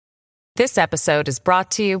This episode is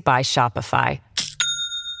brought to you by Shopify.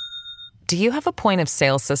 Do you have a point of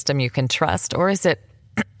sale system you can trust, or is it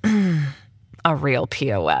a real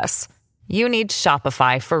POS? You need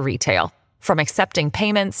Shopify for retail. From accepting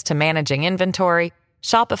payments to managing inventory,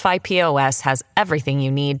 Shopify POS has everything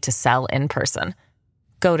you need to sell in person.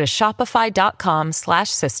 Go to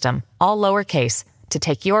shopify.com/system, all lowercase, to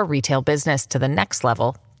take your retail business to the next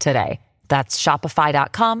level today. That's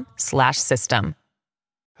shopify.com/system.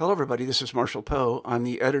 Hello, everybody. This is Marshall Poe. I'm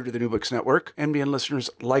the editor of the New Books Network. NBN listeners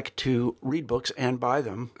like to read books and buy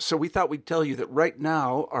them. So we thought we'd tell you that right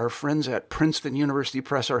now, our friends at Princeton University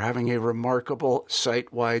Press are having a remarkable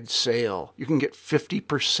site-wide sale. You can get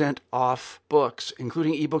 50% off books,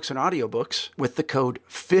 including ebooks and audiobooks, with the code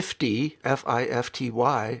 50,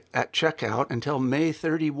 F-I-F-T-Y, at checkout until May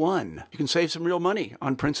 31. You can save some real money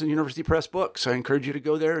on Princeton University Press books. I encourage you to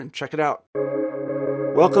go there and check it out.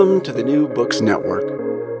 Welcome to the New Books Network.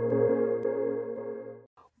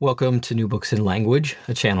 Welcome to New Books in Language,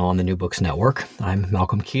 a channel on the New Books Network. I'm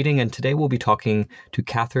Malcolm Keating, and today we'll be talking to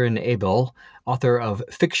Katherine Abel, author of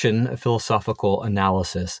Fiction, a Philosophical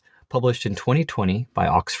Analysis, published in 2020 by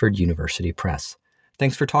Oxford University Press.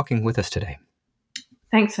 Thanks for talking with us today.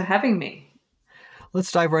 Thanks for having me.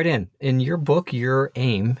 Let's dive right in. In your book, your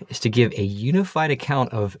aim is to give a unified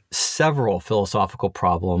account of several philosophical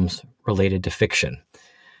problems related to fiction.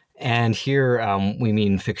 And here we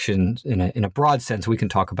mean fiction in a broad sense. We can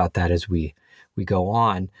talk about that as we go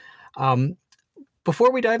on.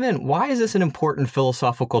 Before we dive in, why is this an important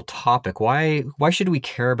philosophical topic? Why should we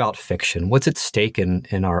care about fiction? What's at stake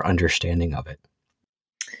in our understanding of it?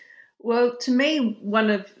 Well, to me,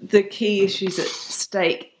 one of the key issues at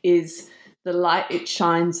stake is the light it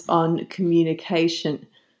shines on communication.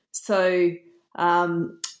 So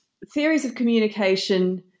theories of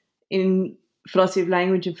communication in philosophy of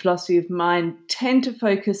language and philosophy of mind tend to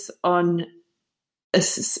focus on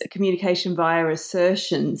communication via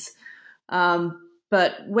assertions.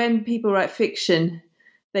 But when people write fiction,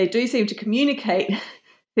 they do seem to communicate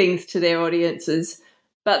things to their audiences,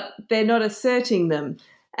 but they're not asserting them.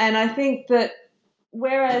 And I think that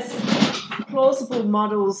whereas plausible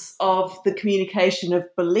models of the communication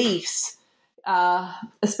of beliefs,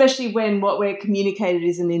 especially when what we're communicated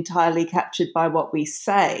isn't entirely captured by what we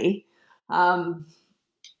say,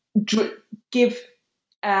 give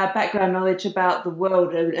background knowledge about the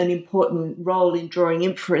world an important role in drawing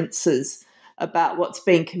inferences about what's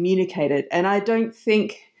being communicated. And I don't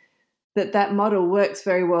think that model works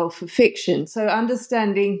very well for fiction. So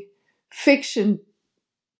understanding fiction,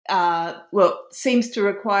 seems to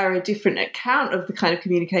require a different account of the kind of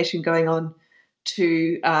communication going on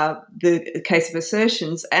to the case of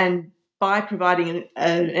assertions. And by providing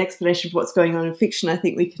an explanation of what's going on in fiction, I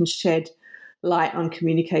think we can shed light on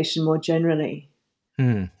communication more generally.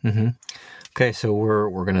 Mm-hmm. Okay, so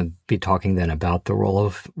we're going to be talking then about the role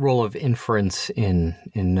of inference in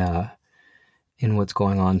what's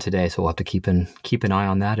going on today. So we'll have to keep an eye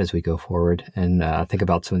on that as we go forward and think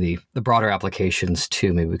about some of the broader applications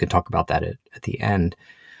too. Maybe we can talk about that at the end.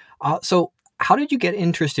 So how did you get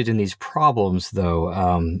interested in these problems, though?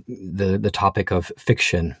 The topic of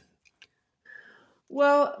fiction.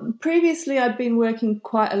 Well, previously I'd been working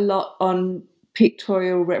quite a lot on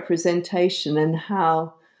pictorial representation and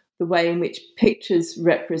how the way in which pictures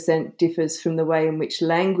represent differs from the way in which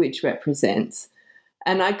language represents.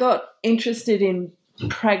 And I got interested in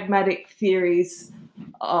pragmatic theories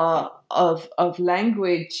of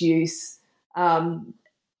language use and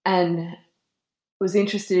was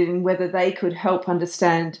interested in whether they could help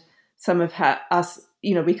understand some of how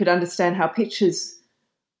we could understand how pictures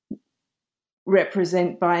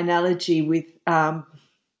represent by analogy with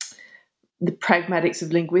the pragmatics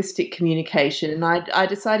of linguistic communication. And I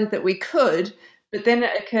decided that we could, but then it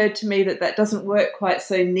occurred to me that doesn't work quite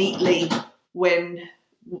so neatly when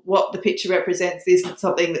what the picture represents isn't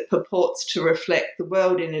something that purports to reflect the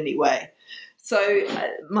world in any way. So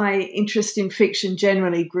my interest in fiction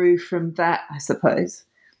generally grew from that, I suppose.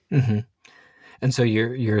 Mm-hmm. And so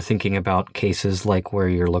you're thinking about cases like where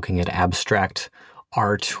you're looking at abstract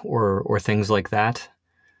art or things like that?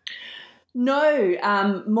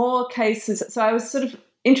 No, more cases. So I was sort of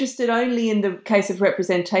interested only in the case of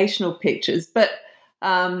representational pictures. But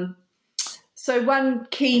so one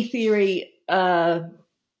key theory, one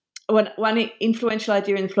influential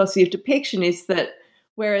idea in the philosophy of depiction is that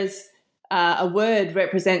whereas a word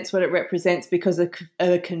represents what it represents because of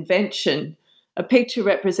a convention, a picture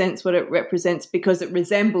represents what it represents because it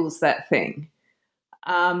resembles that thing.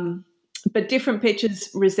 But different pictures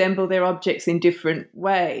resemble their objects in different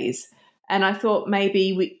ways. And I thought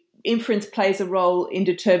maybe inference plays a role in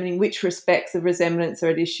determining which respects of resemblance are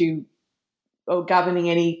at issue or governing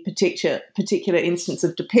any particular instance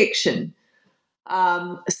of depiction.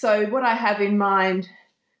 So what I have in mind,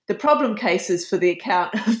 the problem cases for the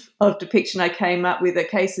account of depiction I came up with are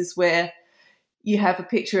cases where you have a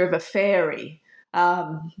picture of a fairy,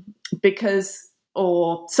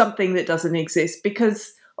 or something that doesn't exist,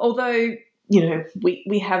 because although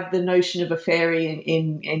we have the notion of a fairy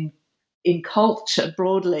in culture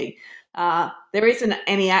broadly, there isn't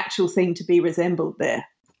any actual thing to be resembled there.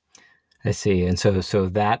 I see. And so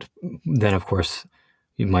that then, of course,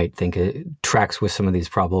 you might think it tracks with some of these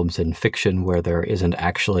problems in fiction where there isn't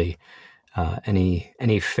actually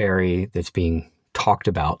any fairy that's being talked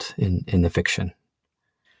about in the fiction.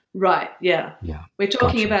 Right, yeah. We're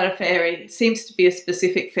talking about a fairy. It seems to be a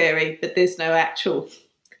specific fairy, but there's no actual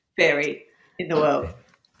fairy in the world.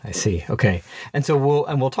 I see. Okay. And so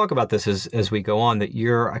we'll talk about this as we go on, that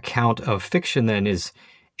your account of fiction then is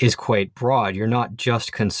quite broad. You're not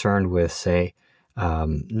just concerned with, say,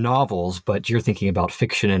 novels, but you're thinking about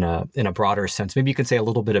fiction in a broader sense. Maybe you could say a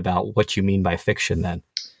little bit about what you mean by fiction then.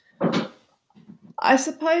 I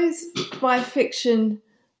suppose by fiction,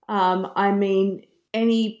 I mean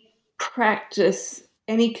any practice,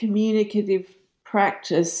 any communicative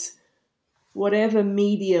practice, whatever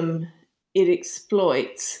medium it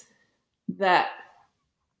exploits, that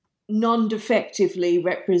non-defectively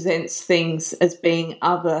represents things as being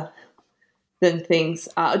other than things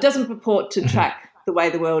are. It doesn't purport to track the way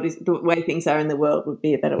the world is, the way things are in the world would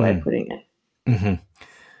be a better way of putting it. Mm-hmm.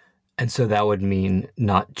 And so that would mean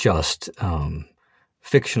not just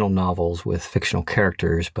fictional novels with fictional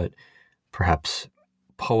characters, but perhaps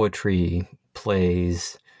poetry,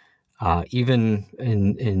 plays, even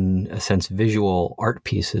in a sense, visual art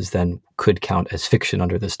pieces then could count as fiction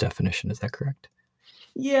under this definition. Is that correct?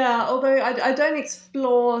 Yeah, although I don't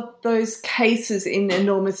explore those cases in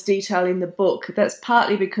enormous detail in the book. That's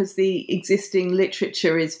partly because the existing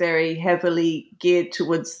literature is very heavily geared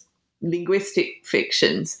towards linguistic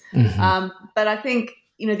fictions. Mm-hmm. But I think,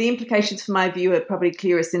 the implications for my view are probably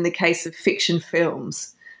clearest in the case of fiction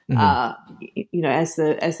films, mm-hmm. As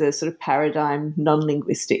a sort of paradigm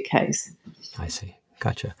non-linguistic case. I see.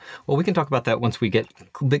 Gotcha. Well, we can talk about that once we get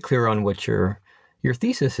a bit clearer on what your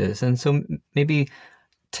thesis is. And so maybe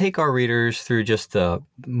take our readers through just the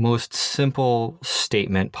most simple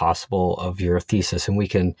statement possible of your thesis, and we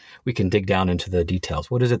can dig down into the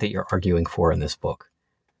details. What is it that you're arguing for in this book?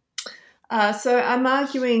 So I'm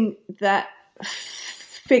arguing that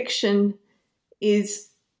fiction is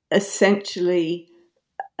essentially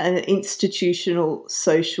an institutional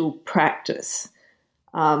social practice,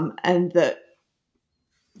 and that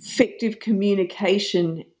fictive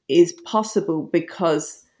communication is possible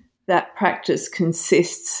because that practice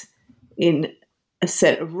consists in a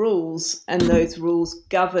set of rules, and those rules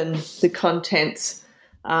govern the contents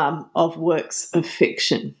of works of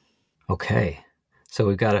fiction. Okay. So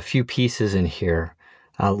we've got a few pieces in here.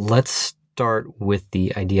 Let's start with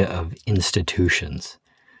the idea of institutions.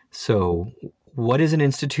 So what is an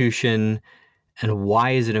institution, and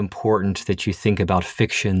why is it important that you think about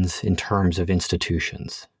fictions in terms of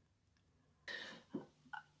institutions?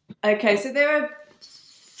 Okay, so there are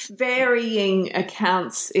varying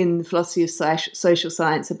accounts in the philosophy of social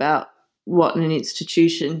science about what an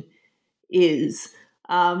institution is.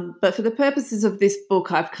 But for the purposes of this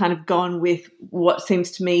book, I've kind of gone with what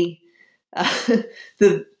seems to me a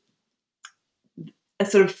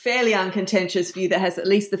sort of fairly uncontentious view that has at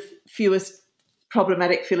least the fewest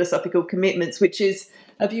problematic philosophical commitments, which is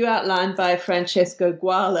a view outlined by Francesco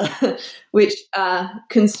Guala, which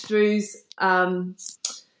construes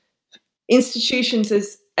institutions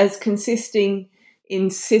as consisting in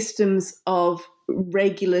systems of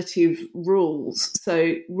regulative rules,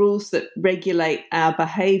 so rules that regulate our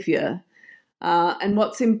behaviour. And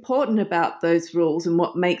what's important about those rules and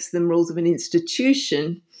what makes them rules of an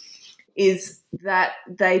institution is that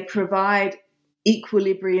they provide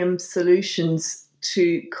equilibrium solutions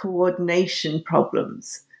to coordination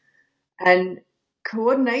problems. And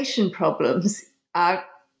coordination problems are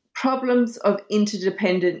problems of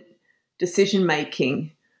interdependent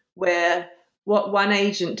decision-making, where what one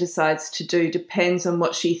agent decides to do depends on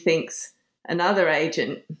what she thinks another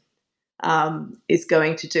agent is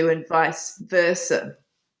going to do, and vice versa.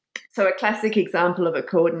 So a classic example of a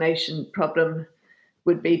coordination problem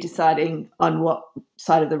would be deciding on what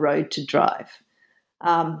side of the road to drive.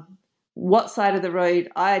 What side of the road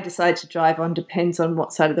I decide to drive on depends on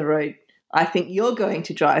what side of the road I think you're going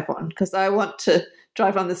to drive on, because I want to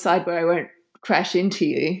drive on the side where I won't crash into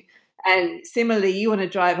you. And similarly, you want to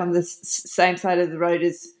drive on the same side of the road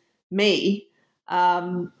as me.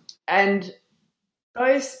 And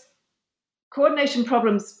those coordination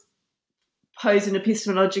problems pose an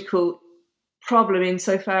epistemological problem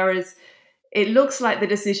insofar as it looks like the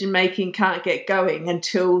decision-making can't get going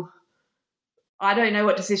until I don't know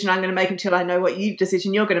what decision I'm going to make until I know what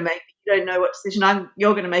decision you're going to make. You don't know what decision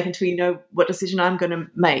you're going to make until you know what decision I'm going to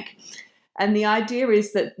make. And the idea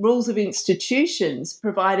is that rules of institutions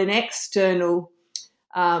provide an external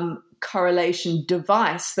correlation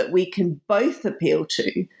device that we can both appeal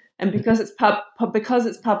to. And because it's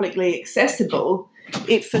publicly accessible,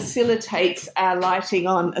 it facilitates our lighting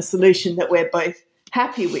on a solution that we're both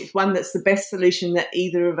happy with, one that's the best solution that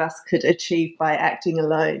either of us could achieve by acting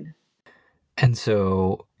alone. And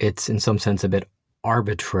so it's in some sense a bit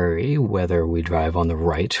arbitrary whether we drive on the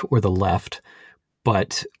right or the left,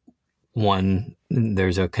 but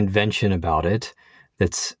there's a convention about it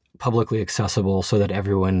that's publicly accessible so that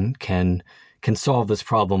everyone can solve this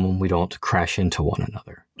problem and we don't crash into one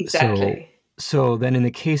another. Exactly. So then in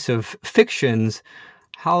the case of fictions,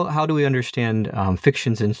 how do we understand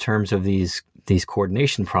fictions in terms of these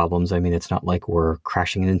coordination problems? I mean, it's not like we're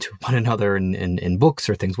crashing into one another in books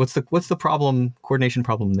or things. What's the coordination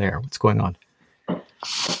problem there? What's going on?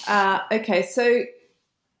 Okay, so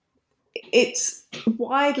it's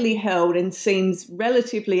widely held and seems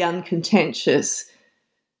relatively uncontentious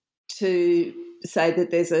to say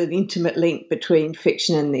that there's an intimate link between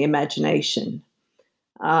fiction and the imagination.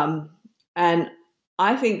 And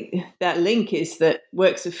I think that link is that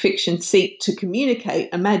works of fiction seek to communicate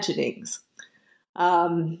imaginings.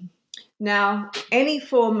 Now, any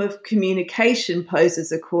form of communication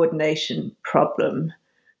poses a coordination problem.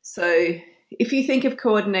 So if you think of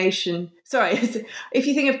if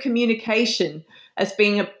you think of communication as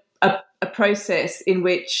being a process in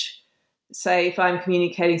which, say, if I'm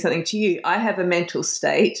communicating something to you, I have a mental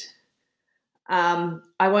state. I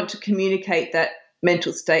want to communicate that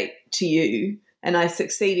mental state to you, and I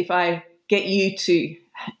succeed if I get you to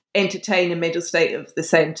entertain a mental state of the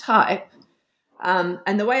same type.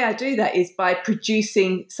 And the way I do that is by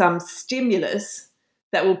producing some stimulus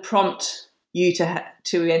that will prompt you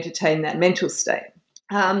to entertain that mental state.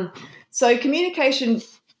 So communication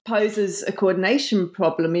poses a coordination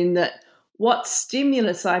problem in that what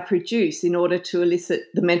stimulus I produce in order to elicit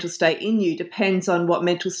the mental state in you depends on what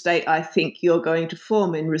mental state I think you're going to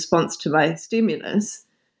form in response to my stimulus.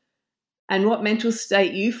 And what mental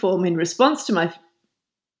state you form in response to my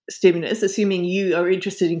stimulus, assuming you are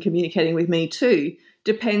interested in communicating with me too,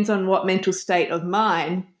 depends on what mental state of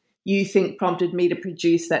mine you think prompted me to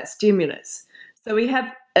produce that stimulus. So we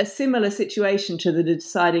have a similar situation to the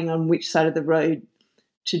deciding on which side of the road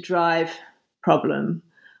to drive problem.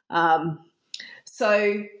 I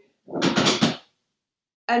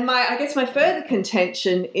guess my further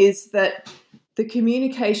contention is that the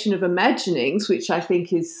communication of imaginings, which I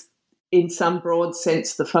think is in some broad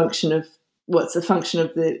sense the function of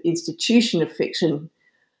the institution of fiction,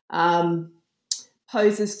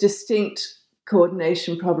 poses distinct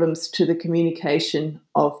coordination problems to the communication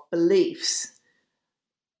of beliefs,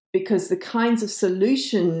 because the kinds of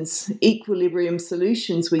solutions, equilibrium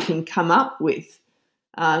solutions we can come up with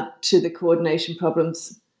to the coordination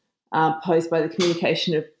problems posed by the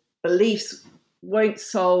communication of beliefs won't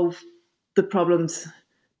solve the problems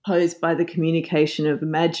posed by the communication of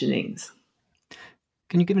imaginings.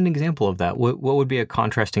 Can you give an example of that? What would be a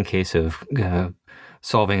contrasting case of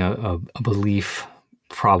solving a belief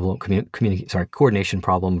problem, coordination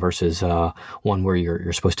problem versus one where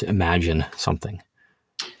you're supposed to imagine something?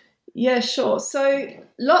 Yeah, sure. So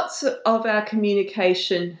lots of our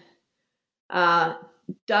communication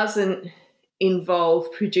doesn't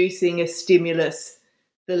involve producing a stimulus,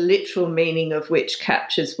 the literal meaning of which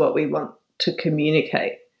captures what we want to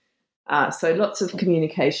communicate. So lots of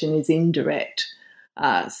communication is indirect.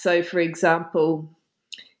 So, for example,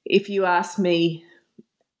 if you ask me,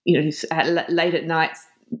 late at night,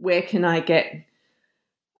 where can I get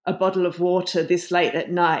a bottle of water this late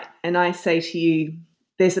at night? And I say to you,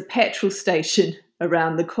 there's a petrol station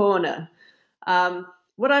around the corner.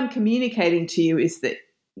 What I'm communicating to you is that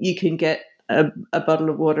you can get a bottle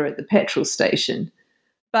of water at the petrol station.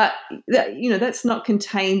 But, that's not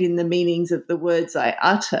contained in the meanings of the words I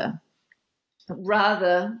utter.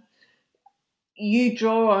 Rather, you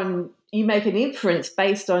make an inference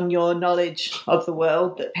based on your knowledge of the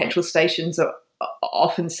world that petrol stations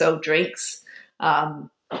often sell drinks, that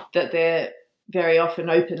they're very often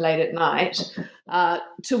open late at night,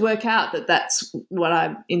 to work out that that's what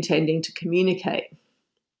I'm intending to communicate.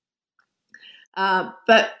 And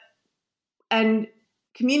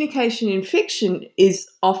communication in fiction is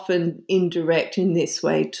often indirect in this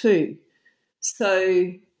way too.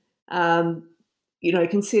 So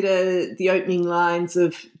consider the opening lines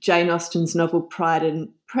of Jane Austen's novel Pride and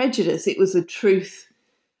Prejudice. It was a truth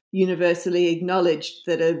universally acknowledged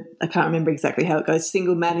that I can't remember exactly how it goes,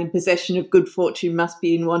 single man in possession of good fortune must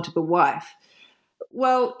be in want of a wife.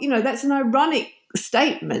 Well, that's an ironic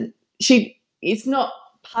statement. It's not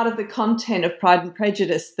part of the content of Pride and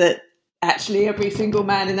Prejudice that actually every single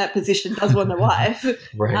man in that position does want a wife.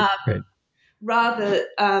 Right. Rather,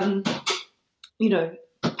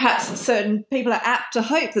 perhaps certain people are apt to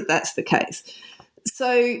hope that that's the case.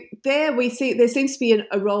 So there seems to be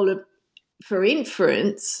a role for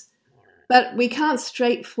inference, but we can't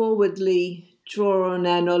straightforwardly draw on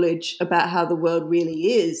our knowledge about how the world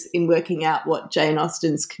really is in working out what Jane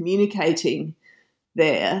Austen's communicating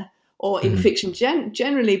there, or in fiction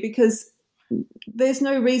generally, because there's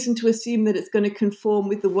no reason to assume that it's going to conform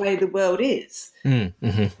with the way the world is.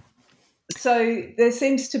 Mm-hmm. So there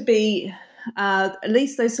seems to be at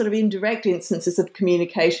least those sort of indirect instances of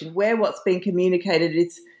communication where what's being communicated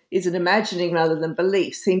is an imagining rather than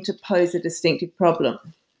belief seem to pose a distinctive problem.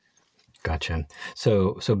 Gotcha.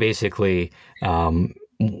 So basically,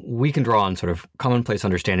 we can draw on sort of commonplace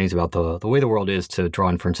understandings about the way the world is to draw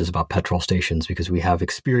inferences about petrol stations because we have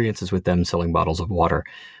experiences with them selling bottles of water.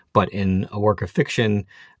 But in a work of fiction,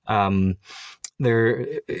 even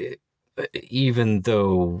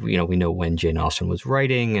though we know when Jane Austen was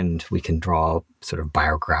writing, and we can draw sort of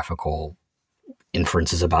biographical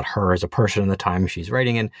inferences about her as a person in the time she's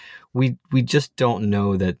writing in, we just don't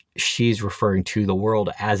know that she's referring to the world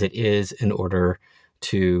as it is in order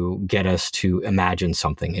to get us to imagine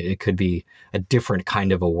something. It could be a different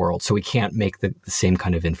kind of a world, so we can't make the same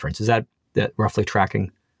kind of inference. Is that roughly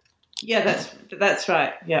tracking? Yeah, that's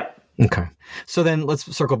right. Yeah. Okay. So then let's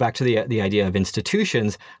circle back to the idea of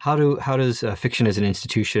institutions. How does fiction as an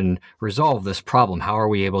institution resolve this problem? How are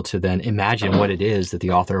we able to then imagine what it is that the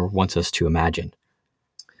author wants us to imagine?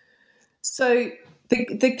 So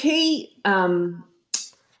the key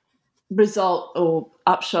result or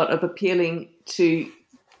upshot of appealing to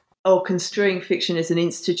or construing fiction as an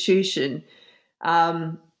institution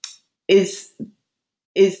is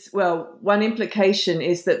one implication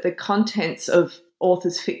is that the contents of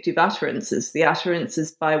authors' fictive utterances, the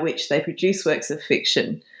utterances by which they produce works of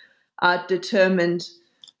fiction, are determined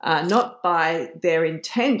not by their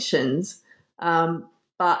intentions,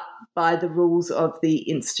 but by the rules of the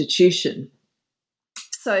institution.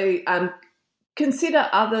 So consider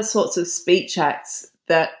other sorts of speech acts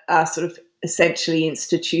that are sort of essentially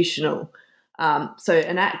institutional. So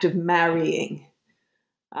an act of marrying.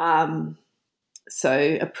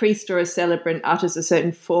 So a priest or a celebrant utters a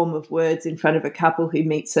certain form of words in front of a couple who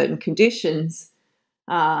meet certain conditions,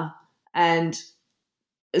 and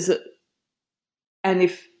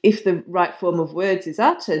if the right form of words is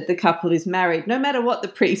uttered, the couple is married, no matter what the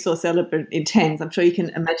priest or celebrant intends. I'm sure you can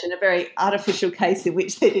imagine a very artificial case in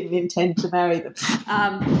which they didn't intend to marry them.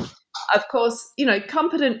 Of course,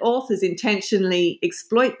 competent authors intentionally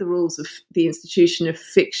exploit the rules of the institution of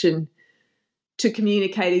fiction to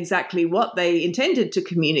communicate exactly what they intended to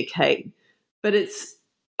communicate, but it's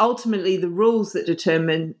ultimately the rules that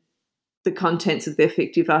determine the contents of their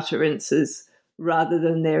fictive utterances rather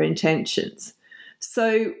than their intentions.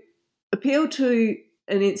 So appeal to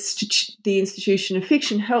the institution of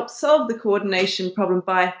fiction helps solve the coordination problem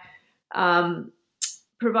by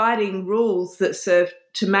providing rules that serve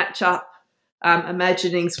to match up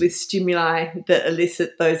imaginings with stimuli that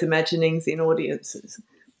elicit those imaginings in audiences.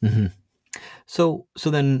 Mm-hmm. So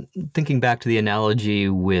then, thinking back to the analogy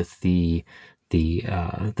with the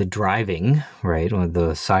driving, right, on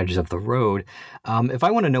the sides of the road, if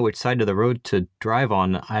I want to know which side of the road to drive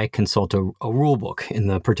on, I consult a rule book in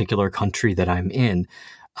the particular country that I'm in.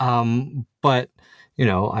 But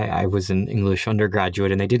I was an English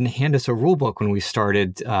undergraduate, and they didn't hand us a rule book when we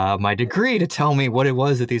started my degree to tell me what it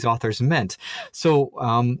was that these authors meant. So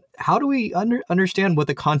how do we understand what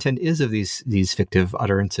the content is of these fictive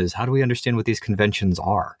utterances? How do we understand what these conventions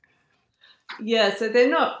are? Yeah, so they're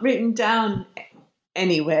not written down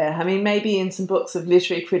anywhere. I mean, maybe in some books of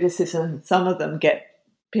literary criticism, some of them get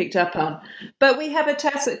picked up on. But we have a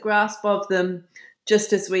tacit grasp of them,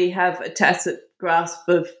 just as we have a tacit grasp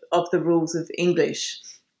of the rules of English.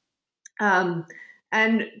 And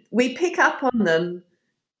we pick up on them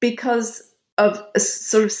because of a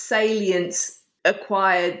sort of salience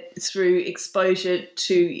acquired through exposure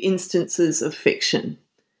to instances of fiction.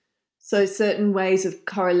 So certain ways of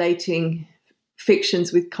correlating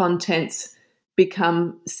fictions with contents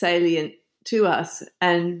become salient to us,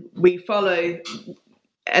 and we follow,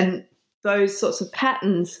 and those sorts of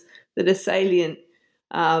patterns that are salient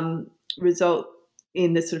result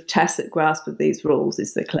in the sort of tacit grasp of these rules,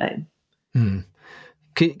 is the claim.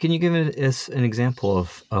 Can you give us an example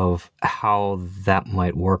of how that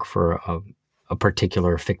might work for a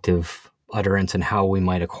particular fictive utterance and how we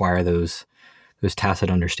might acquire those tacit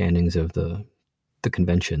understandings of the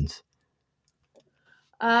conventions?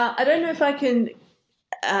 I don't know if I can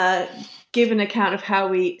give an account of how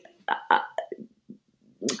we.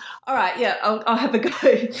 All right, yeah, I'll have a go.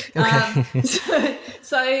 Okay.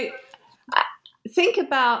 So think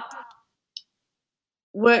about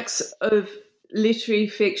works of literary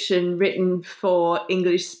fiction written for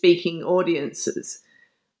English-speaking audiences.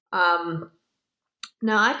 Now,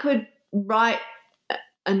 I could write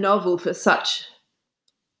a novel for such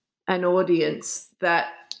an audience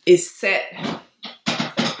that is set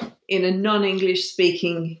in a non-English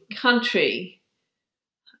speaking country,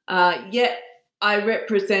 yet I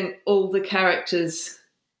represent all the characters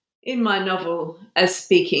in my novel as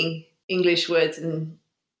speaking English words and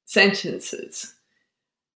sentences.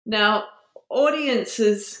 Now,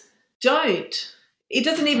 audiences don't. It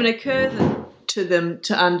doesn't even occur to them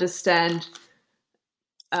to understand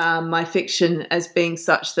my fiction as being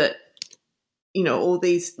such that, all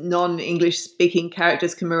these non-English speaking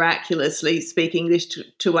characters can miraculously speak English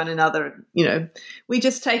to one another. We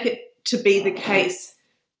just take it to be the case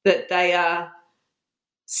that the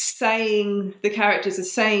characters are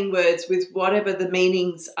saying words with whatever the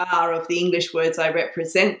meanings are of the English words I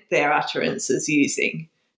represent their utterances using,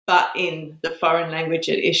 but in the foreign language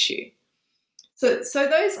at issue. So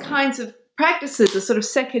those kinds of practices are sort of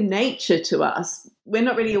second nature to us. We're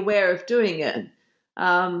not really aware of doing it.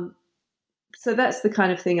 So that's the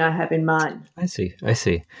kind of thing I have in mind. I see.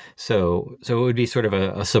 So it would be sort of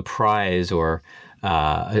a surprise or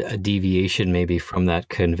a deviation maybe from that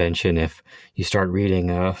convention if you start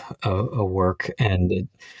reading a work and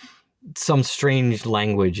some strange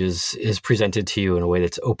language is presented to you in a way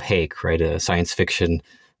that's opaque, right? A science fiction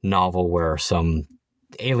novel where some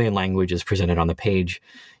alien language is presented on the page.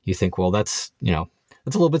 You think, well, that's a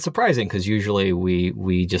little bit surprising because usually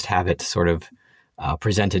we just have it sort of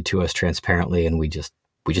presented to us transparently, and we just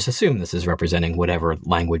assume this is representing whatever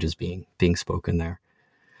language is being spoken there.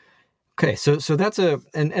 Okay, so that's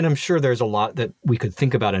and I'm sure there's a lot that we could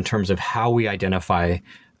think about in terms of how we identify,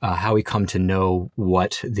 how we come to know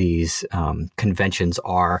what these conventions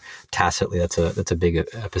are tacitly. That's a big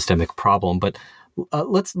epistemic problem. But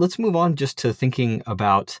let's move on just to thinking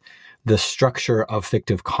about the structure of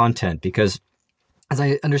fictive content, because as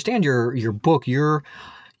I understand your book, you're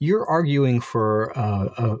arguing for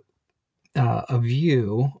a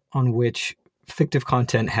view on which fictive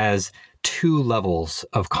content has two levels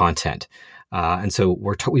of content. And so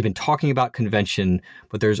we've been talking about convention,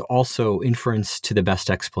 but there's also inference to the best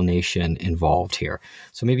explanation involved here.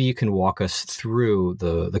 So maybe you can walk us through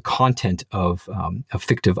the content of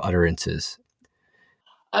fictive utterances.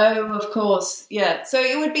 Oh, of course. Yeah. So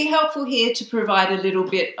it would be helpful here to provide a little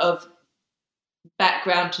bit of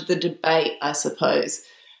background to the debate, I suppose.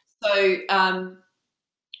 So,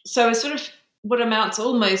 so a sort of what amounts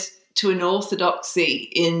almost to an orthodoxy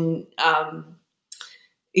in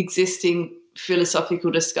existing philosophical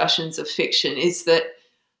discussions of fiction is that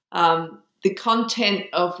the content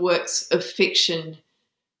of works of fiction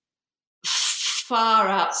far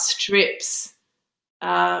outstrips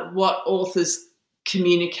what authors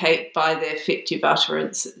communicate by their fictive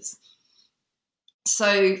utterances.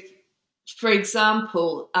 So, for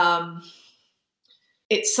example,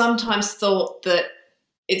 it's sometimes thought that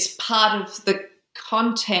it's part of the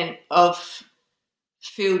content of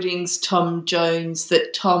Fielding's Tom Jones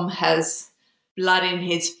that Tom has blood in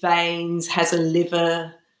his veins, has a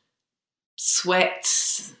liver,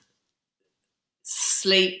 sweats,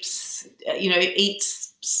 sleeps,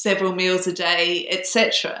 eats several meals a day,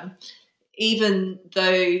 etc., even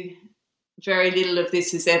though very little of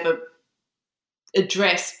this is ever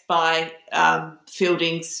addressed by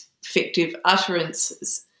Fielding's fictive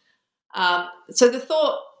utterances. So the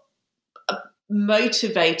thought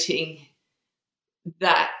motivating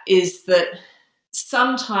that is that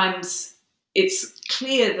sometimes it's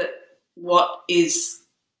clear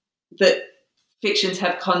that fictions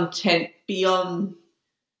have content beyond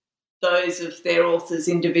those of their author's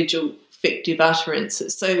individual fictive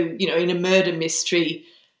utterances. So, in a murder mystery,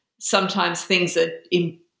 sometimes things are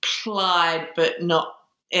implied but not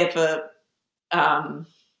ever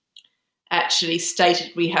actually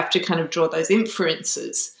stated. We have to kind of draw those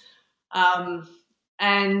inferences.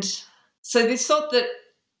 And so this thought that,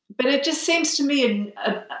 but it just seems to me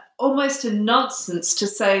almost a nonsense to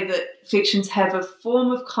say that fictions have a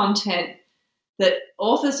form of content that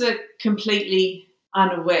authors are completely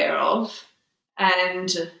unaware of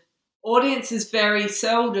and audiences very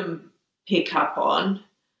seldom pick up on,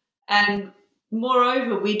 and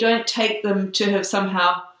moreover, we don't take them to have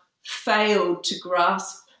somehow failed to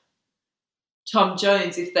grasp Tom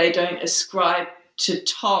Jones if they don't ascribe to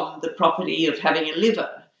Tom the property of having a liver.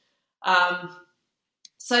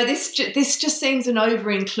 So this just seems an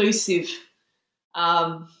over-inclusive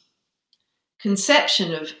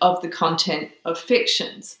conception of the content of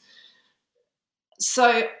fictions.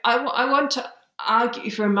 So I want to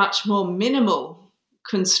argue for a much more minimal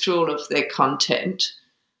construal of their content.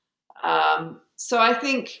 So I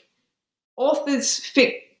think authors'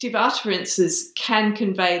 fictive utterances can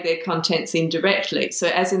convey their contents indirectly. So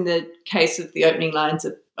as in the case of the opening line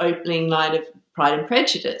of Pride and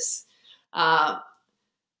Prejudice.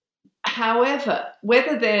 However,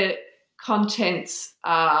 whether their contents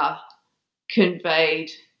are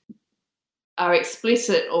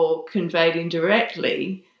explicit or conveyed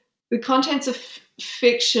indirectly, the contents of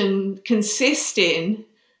fiction consist in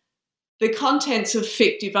the contents of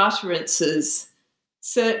fictive utterances,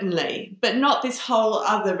 certainly, but not this whole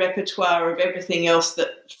other repertoire of everything else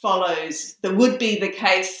that follows, that would be the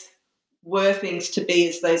case were things to be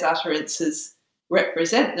as those utterances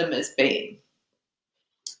represent them as being,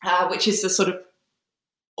 which is the sort of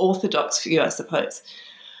orthodox view, I suppose.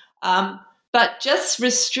 But just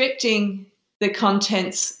restricting the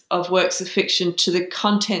contents of works of fiction to the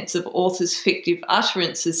contents of authors' fictive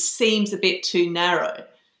utterances seems a bit too narrow,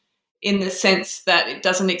 in the sense that it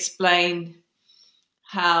doesn't explain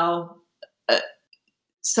how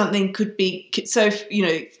something could be. So,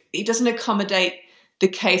 it doesn't accommodate the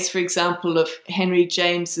case, for example, of Henry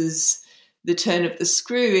James's The Turn of the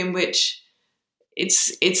Screw, in which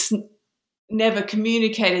it's never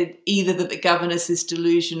communicated either that the governess is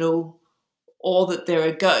delusional or that there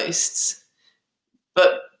are ghosts,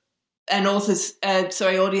 audiences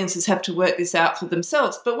have to work this out for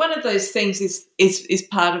themselves. But one of those things is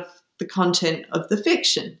part of the content of the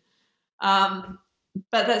fiction, but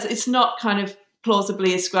it's not kind of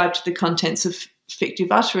plausibly ascribed to the contents of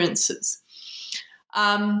fictive utterances.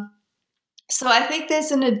 So I think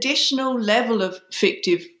there's an additional level of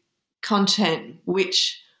fictive content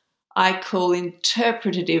which I call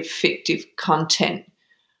interpretative fictive content,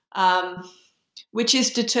 which is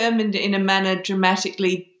determined in a manner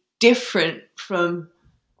dramatically different from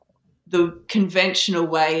the conventional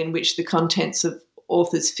way in which the contents of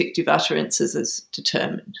authors' fictive utterances is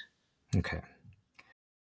determined. Okay.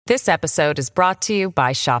 This episode is brought to you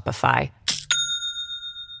by Shopify.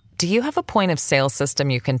 Do you have a point of sale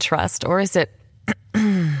system you can trust, or is it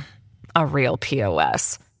a real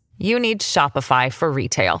POS? You need Shopify for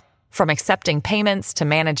retail. From accepting payments to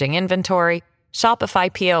managing inventory,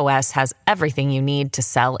 Shopify POS has everything you need to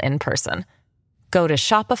sell in person. Go to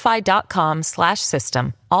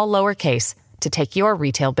shopify.com/system, all lowercase, to take your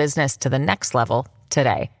retail business to the next level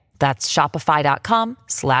today. That's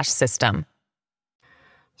shopify.com/system.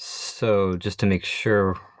 So just to make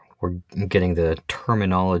sure we're getting the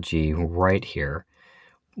terminology right here,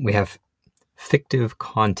 we have fictive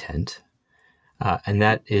content, and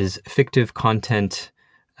that is fictive content,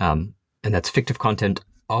 and that's fictive content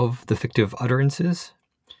of the fictive utterances?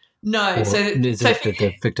 No. Or is it that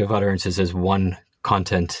the fictive utterances is one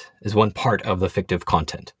part of the fictive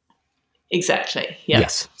content? Exactly. Yeah.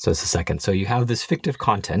 Yes. So it's the second. So you have this fictive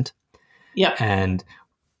content. Yeah. And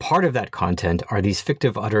part of that content are these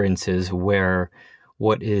fictive utterances where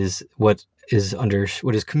what is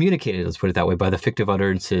communicated, let's put it that way, by the fictive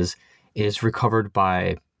utterances is recovered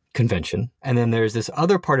by convention. And then there's this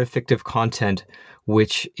other part of fictive content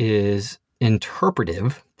which is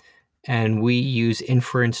interpretive, and we use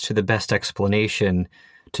inference to the best explanation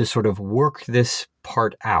to sort of work this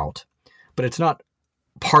part out. But it's not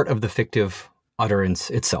part of the fictive utterance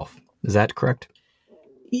itself. Is that correct?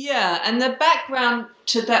 Yeah, and the background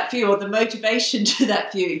to that view, or the motivation to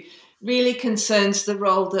that view, really concerns the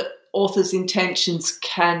role that authors' intentions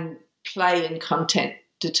can play in content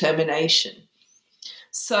determination.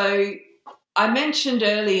 So I mentioned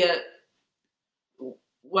earlier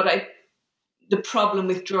the problem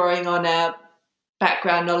with drawing on our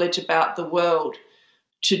background knowledge about the world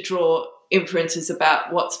to draw inferences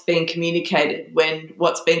about what's being communicated, when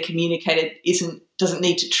what's being communicated doesn't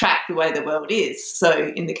need to track the way the world is.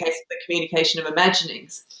 So in the case of the communication of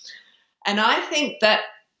imaginings. And I think that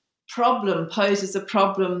problem poses a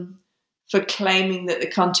problem for claiming that the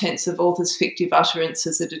contents of authors' fictive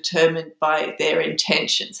utterances are determined by their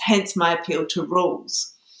intentions, hence my appeal to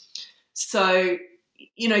rules. So,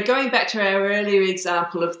 going back to our earlier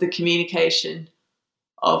example of the communication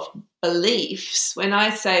of beliefs, when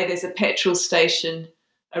I say there's a petrol station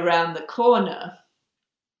around the corner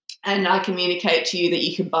and I communicate to you that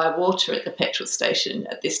you can buy water at the petrol station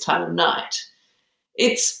at this time of night,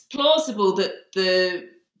 it's plausible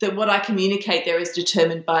that what I communicate there is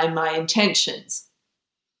determined by my intentions.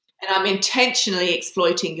 And I'm intentionally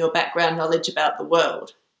exploiting your background knowledge about the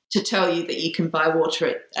world to tell you that you can buy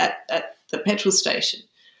water at the petrol station.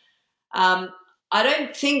 I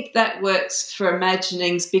don't think that works for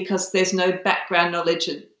imaginings because there's no background knowledge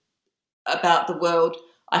about the world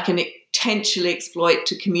I can intentionally exploit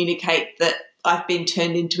to communicate that I've been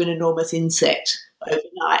turned into an enormous insect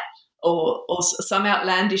overnight or some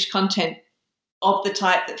outlandish content of the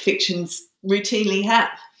type that fictions routinely have.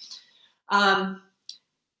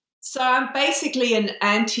 So I'm basically an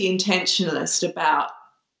anti-intentionalist about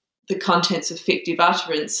the contents of fictive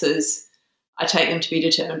utterances. I take them to be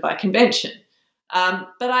determined by convention. But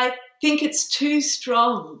I think it's too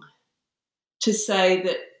strong to say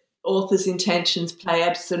that authors' intentions play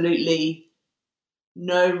absolutely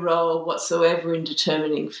no role whatsoever in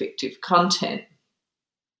determining fictive content.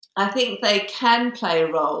 I think they can play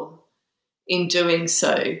a role in doing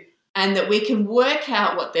so, and that we can work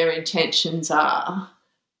out what their intentions are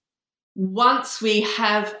once we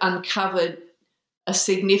have uncovered a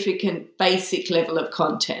significant basic level of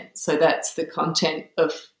content. So that's the content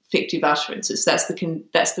of fictive utterances. That's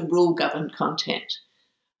the rule-governed content.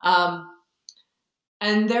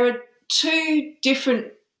 And there are two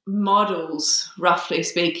different models, roughly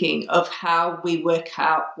speaking, of how we work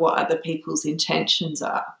out what other people's intentions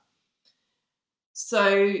are.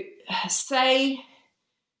 So say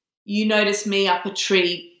you notice me up a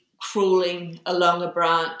tree crawling along a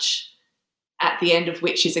branch at the end of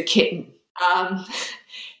which is a kitten.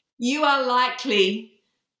 You are likely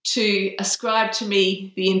to ascribe to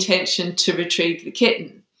me the intention to retrieve the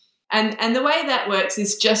kitten. And the way that works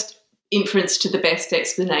is just inference to the best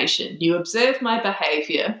explanation. You observe my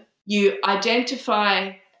behaviour, you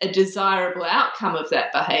identify a desirable outcome of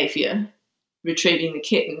that behaviour, retrieving the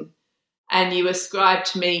kitten, and you ascribe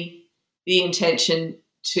to me the intention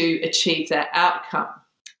to achieve that outcome.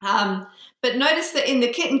 But notice that in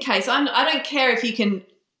the kitten case, I don't care if you can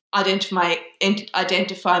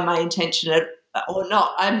identify my intention or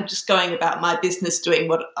not. I'm just going about my business doing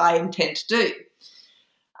what I intend to do.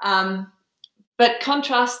 But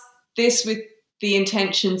contrast this with the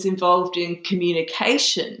intentions involved in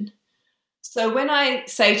communication. So when I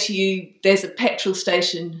say to you, there's a petrol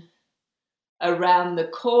station around the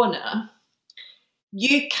corner,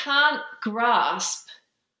 you can't grasp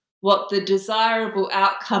what the desirable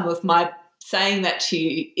outcome of my saying that to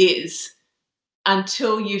you is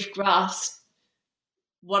until you've grasped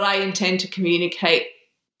what I intend to communicate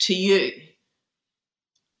to you.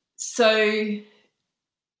 So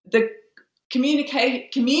the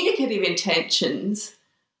communicative intentions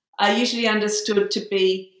are usually understood to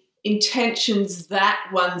be intentions that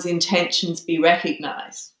one's intentions be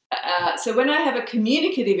recognised. So when I have a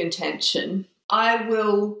communicative intention, I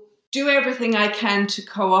will do everything I can to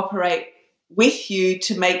cooperate with you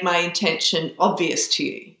to make my intention obvious to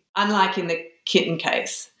you, unlike in the kitten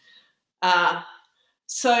case.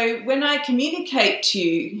 So when I communicate to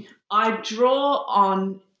you, I draw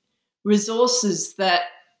on resources that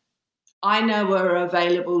I know are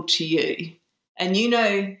available to you and you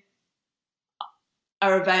know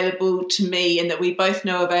are available to me and that we both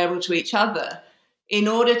know are available to each other in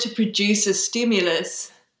order to produce a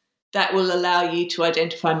stimulus that will allow you to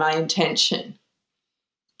identify my intention.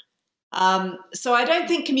 So I don't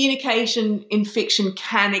think communication in fiction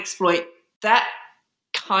can exploit that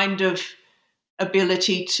kind of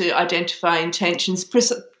ability to identify intentions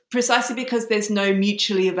precisely because there's no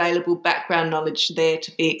mutually available background knowledge there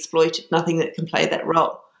to be exploited, nothing that can play that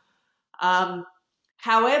role.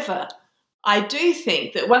 However, I do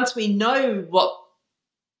think that once we know what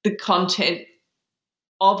the content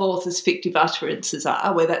of authors' fictive utterances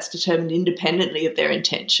are, where that's determined independently of their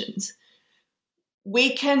intentions,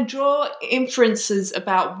 we can draw inferences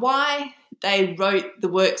about why they wrote the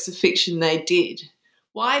works of fiction they did.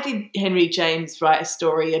 Why did Henry James write a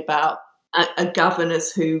story about a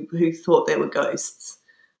governess who thought there were ghosts?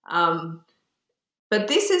 But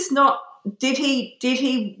this is not. Did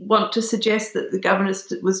he want to suggest that the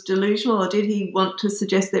governess was delusional, or did he want to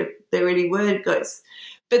suggest that there really were ghosts?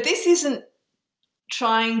 But this isn't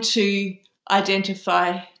trying to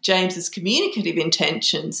identify James's communicative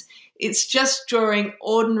intentions. It's just drawing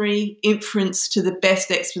ordinary inference to the best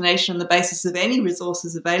explanation on the basis of any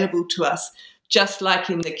resources available to us, just like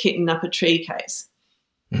in the kitten up a tree case.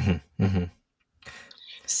 Mm-hmm, mm-hmm.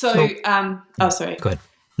 So sorry. Go ahead.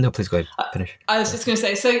 No, please go ahead. Finish. I was just going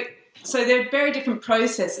to say, so there are very different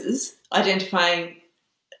processes identifying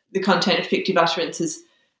the content of fictive utterances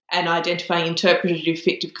and identifying interpretative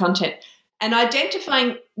fictive content. And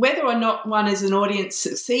identifying whether or not one as an audience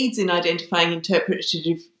succeeds in identifying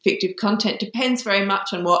interpretative fictive content depends very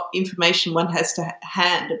much on what information one has to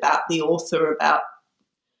hand about the author, about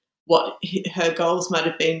what her goals might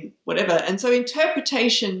have been, whatever. And so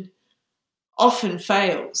interpretation often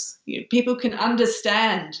fails. People can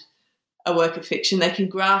understand a work of fiction, they can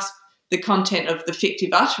grasp the content of the fictive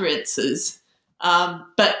utterances,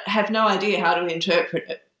 but have no idea how to interpret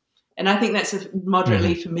it. And I think that's a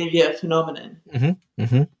moderately familiar phenomenon. Mm-hmm.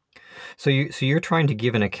 Mm-hmm. So you're trying to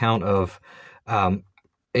give an account of, and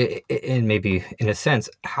maybe in a sense,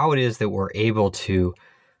 how it is that we're able to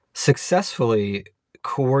successfully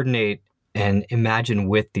coordinate and imagine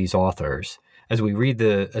with these authors as we read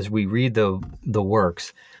the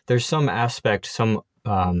works. There's some aspect,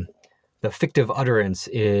 the fictive utterance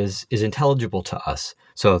is intelligible to us.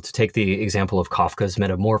 So to take the example of Kafka's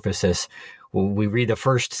Metamorphosis, we read the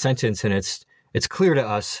first sentence and it's clear to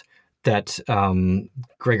us that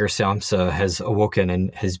Gregor Samsa has awoken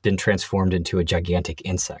and has been transformed into a gigantic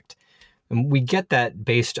insect. And we get that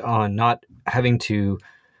based on not having to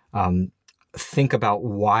think about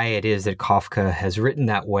why it is that Kafka has written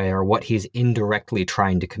that way or what he's indirectly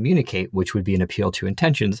trying to communicate, which would be an appeal to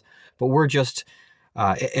intentions, but we're just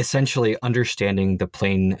essentially understanding the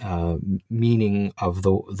plain meaning of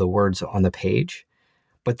the words on the page.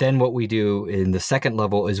 But then what we do in the second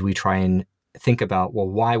level is we try and think about, well,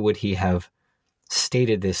 why would he have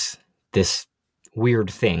stated this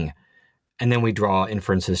weird thing? And then we draw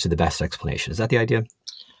inferences to the best explanation. Is that the idea?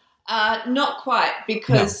 Not quite,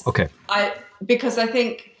 because no. Okay. Because I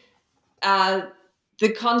think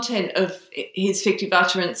the content of his fictive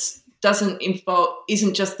utterance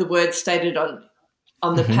isn't just the words stated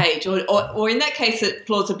on the page, or in that case it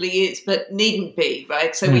plausibly is, but needn't be,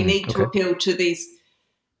 right? So we need to appeal to these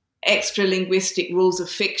extra linguistic rules of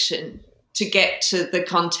fiction to get to the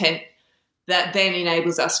content that then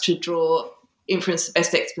enables us to draw inference, the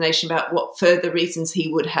best explanation about what further reasons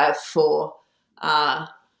he would have for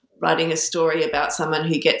writing a story about someone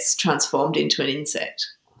who gets transformed into an insect.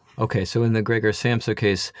 Okay, so in the Gregor Samsa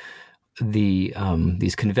case,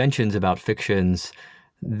 these conventions about fictions,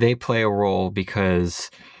 they play a role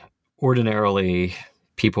because ordinarily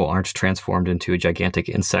people aren't transformed into a gigantic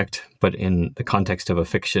insect, but in the context of a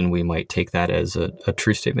fiction, we might take that as a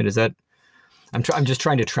true statement. Is that? I'm just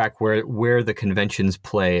trying to track where the conventions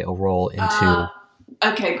play a role into.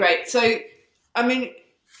 Okay, great. So, I mean,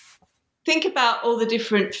 think about all the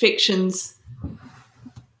different fictions,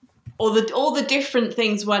 all the different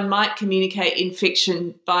things one might communicate in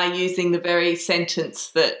fiction by using the very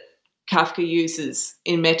sentence that Kafka uses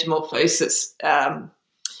in Metamorphosis.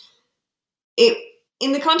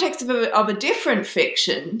 In the context of a different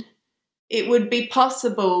fiction, it would be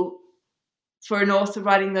possible for an author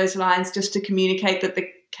writing those lines just to communicate that the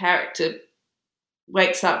character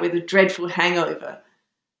wakes up with a dreadful hangover,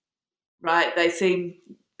 right?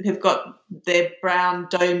 They've got their brown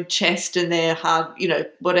domed chest and their hard,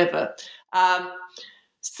 whatever.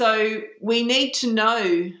 So we need to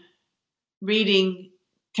know, reading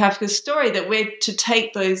Kafka's story, that we're to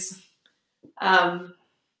take those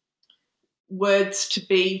words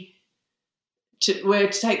we're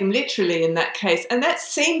to take them literally in that case. And that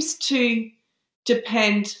seems to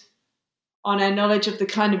depend on our knowledge of the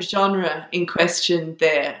kind of genre in question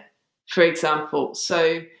there, for example.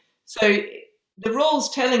 So the rules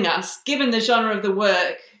telling us, given the genre of the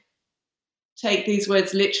work, take these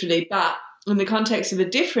words literally, but in the context of a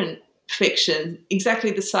different fiction, exactly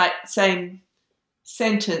the same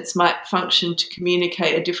sentence might function to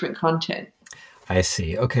communicate a different content. I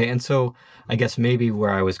see. Okay, and so I guess maybe where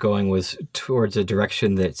I was going was towards a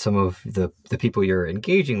direction that some of the people you're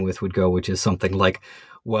engaging with would go, which is something like,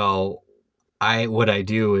 well, what I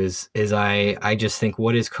do is I just think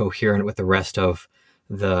what is coherent with the rest of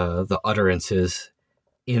the utterances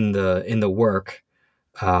in the work,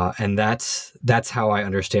 and that's how I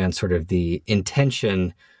understand sort of the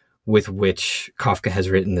intention with which Kafka has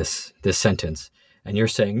written this sentence. And you're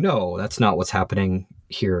saying, no, that's not what's happening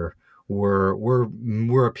here.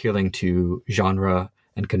 We're appealing to genre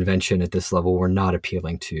and convention at this level. We're not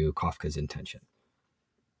appealing to Kafka's intention.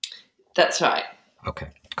 That's right. Okay,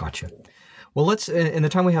 gotcha. Well, let's, in the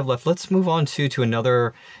time we have left, let's move on to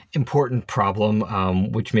another important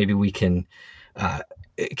problem, which maybe we can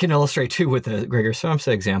illustrate too with the Gregor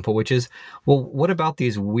Samsa example, which is, well, what about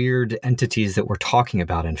these weird entities that we're talking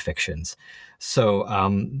about in fictions? So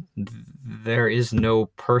there is no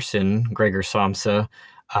person, Gregor Samsa,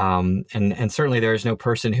 and certainly there is no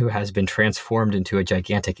person who has been transformed into a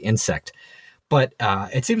gigantic insect. But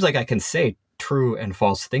it seems like I can say true and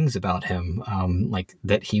false things about him, like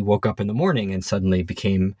that he woke up in the morning and suddenly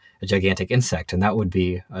became a gigantic insect, and that would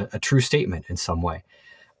be a true statement in some way.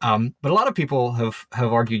 But a lot of people have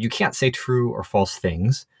argued you can't say true or false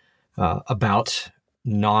things about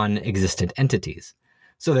non-existent entities.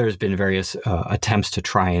 So there's been various attempts to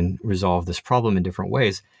try and resolve this problem in different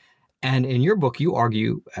ways. And in your book, you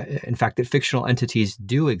argue, in fact, that fictional entities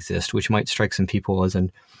do exist, which might strike some people as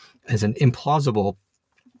an implausible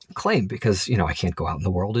claim because, I can't go out in the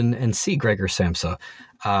world and see Gregor Samsa.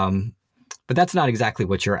 But that's not exactly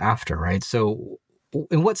what you're after, right? So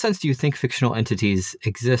in what sense do you think fictional entities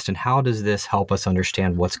exist, and how does this help us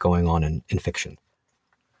understand what's going on in fiction?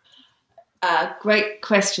 Great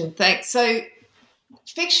question. Thanks. So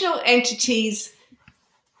fictional entities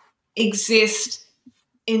exist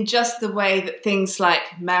in just the way that things like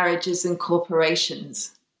marriages and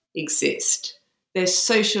corporations exist. They're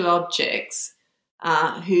social objects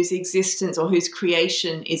whose existence or whose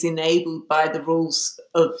creation is enabled by the rules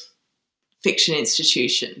of fiction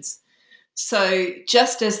institutions. So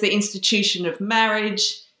just as the institution of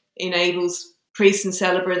marriage enables priests and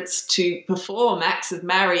celebrants to perform acts of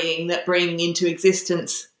marrying that bring into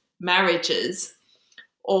existence marriages,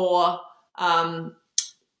 or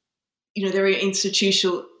there are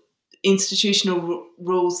institutional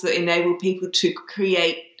rules that enable people to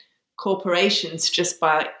create corporations just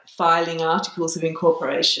by filing articles of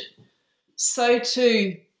incorporation. So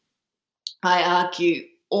too, I argue,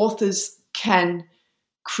 authors can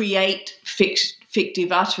create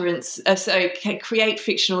fictive utterance, can create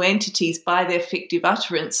fictional entities by their fictive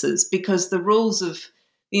utterances, because the rules of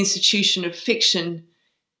the institution of fiction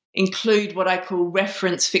include what I call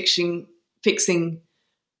reference fixing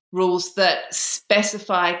rules that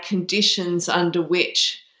specify conditions under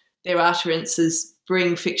which their utterances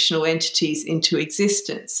bring fictional entities into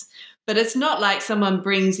existence. But it's not like someone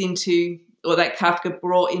brings into, or that Kafka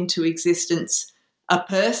brought into existence, a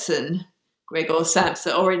person, Gregor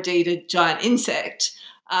Samsa, or indeed a giant insect.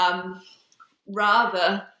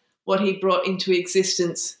 Rather, what he brought into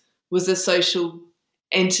existence was a social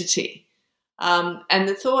entity. And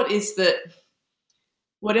the thought is that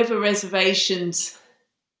whatever reservations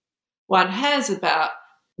one has about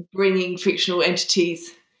bringing fictional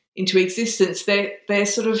entities into existence, they're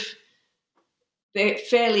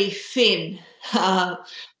fairly thin,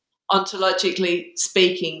 ontologically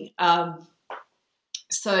speaking.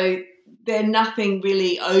 So they're nothing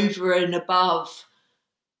really over and above.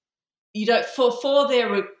 For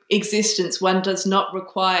their existence, one does not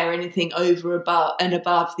require anything over and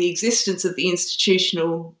above the existence of the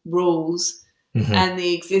institutional rules and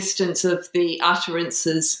the existence of the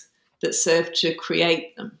utterances that serve to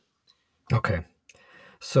create them. Okay.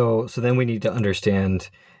 So then we need to understand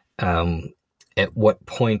at what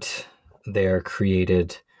point they're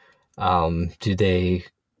created. Do they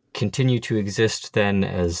continue to exist then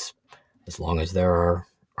as long as there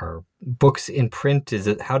are books in print? Is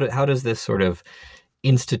it how does this sort of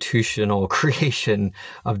institutional creation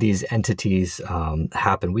of these entities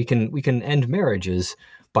happen? We can end marriages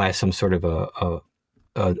by some sort of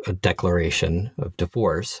a declaration of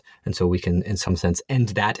divorce, and so we can, in some sense, end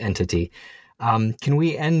that entity. Can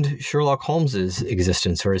we end Sherlock Holmes's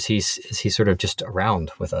existence, or is he sort of just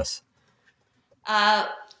around with us?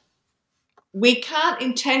 We can't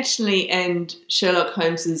intentionally end Sherlock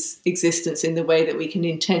Holmes's existence in the way that we can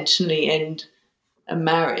intentionally end a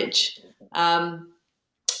marriage.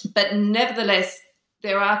 But nevertheless,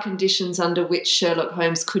 there are conditions under which Sherlock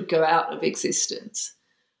Holmes could go out of existence.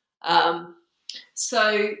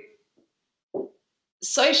 So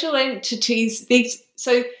social entities,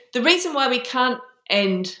 so the reason why we can't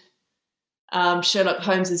end Sherlock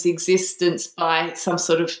Holmes's existence by some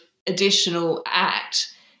sort of additional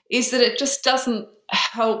act is that it just doesn't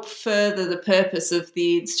help further the purpose of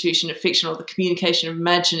the institution of fiction or the communication of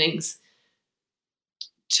imaginings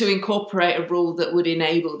to incorporate a rule that would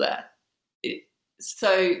enable that.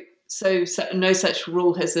 So no such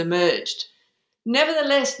rule has emerged.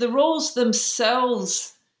 Nevertheless, the rules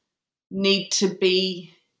themselves need to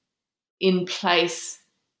be in place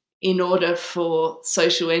in order for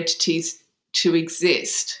social entities to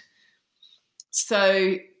exist.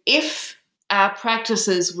 So if our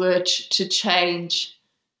practices were to change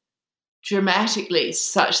dramatically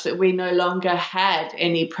such that we no longer had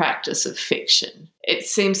any practice of fiction, it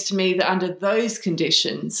seems to me that under those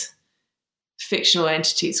conditions, fictional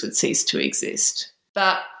entities would cease to exist.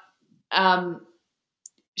 But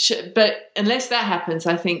unless that happens,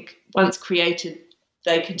 I think once created,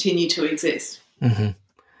 they continue to exist. Mm-hmm.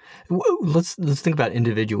 Let's think about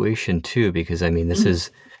individuation too, because I mean this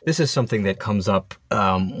is something that comes up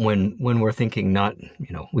when we're thinking. Not,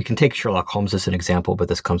 we can take Sherlock Holmes as an example, but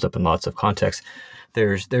this comes up in lots of contexts.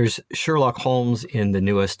 There's Sherlock Holmes in the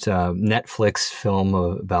newest Netflix film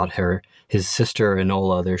about his sister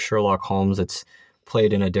Enola. There's Sherlock Holmes that's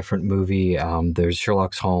played in a different movie. There's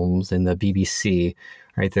Sherlock Holmes in the BBC.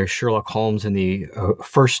 Right? There's Sherlock Holmes in the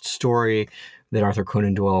first story that Arthur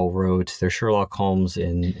Conan Doyle wrote. There's Sherlock Holmes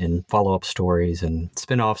in follow-up stories and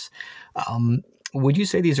spin-offs. Would you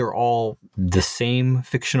say these are all the same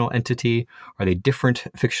fictional entity? Are they different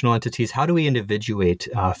fictional entities? How do we individuate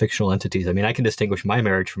fictional entities? I mean, I can distinguish my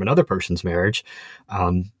marriage from another person's marriage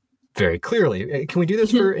very clearly. Can we do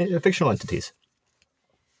this for fictional entities?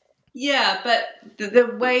 Yeah, but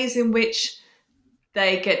the ways in which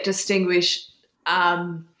they get distinguished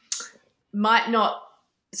might not.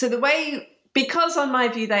 So because on my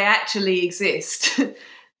view they actually exist,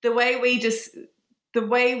 the way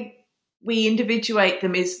we individuate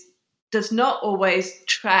them does not always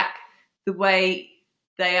track the way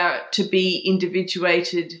they are to be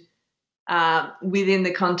individuated within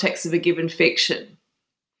the context of a given fiction.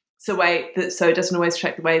 So it doesn't always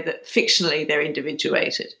track the way that fictionally they're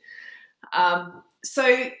individuated.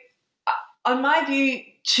 So on my view,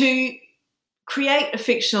 to create a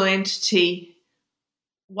fictional entity,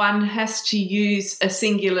 one has to use a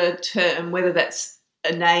singular term, whether that's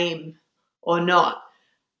a name or not,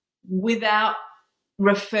 without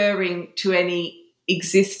referring to any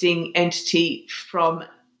existing entity from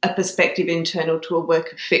a perspective internal to a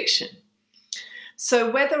work of fiction.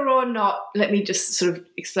 So whether or not, let me just sort of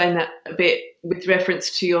explain that a bit with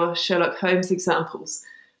reference to your Sherlock Holmes examples.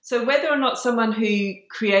 So whether or not someone who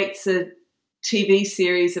creates a TV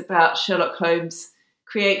series about Sherlock Holmes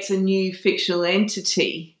creates a new fictional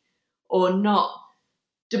entity or not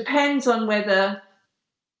depends on whether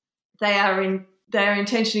they are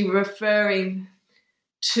intentionally referring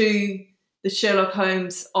to the Sherlock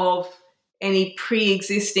Holmes of any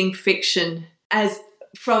pre-existing fiction as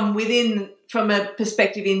from a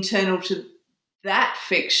perspective internal to that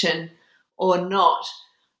fiction or not.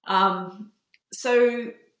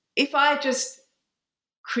 So if I just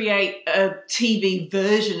create a TV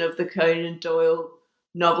version of the Conan Doyle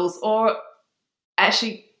novels, or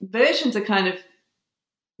actually versions are kind of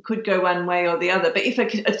could go one way or the other, but if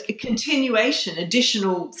a continuation,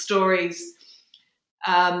 additional stories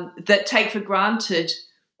that take for granted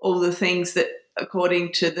all the things that,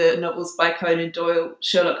 according to the novels by Conan Doyle,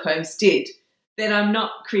 Sherlock Holmes did, then I'm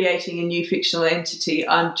not creating a new fictional entity.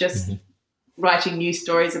 I'm just writing new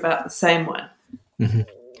stories about the same one. Mm-hmm.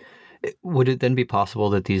 Would it then be possible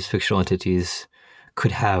that these fictional entities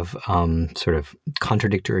could have sort of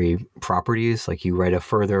contradictory properties? Like you write a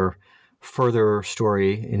further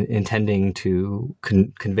story intending to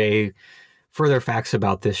convey further facts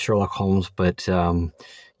about this Sherlock Holmes, but I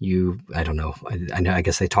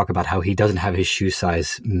guess they talk about how he doesn't have his shoe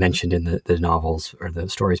size mentioned in the novels or the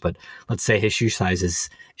stories, but let's say his shoe size is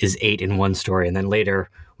 8 in one story, and then later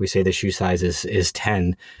we say the shoe size is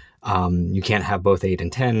 10. You can't have both 8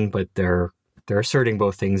 and 10, but they're asserting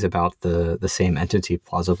both things about the same entity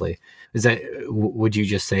plausibly. Would you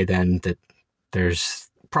just say then that there's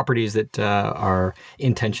properties that are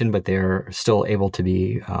in tension, but they're still able to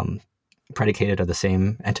be predicated of the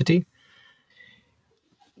same entity?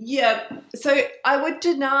 Yeah, so I would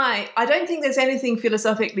deny, I don't think there's anything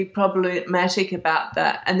philosophically problematic about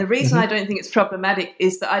that. And the reason I don't think it's problematic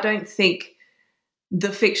is that I don't think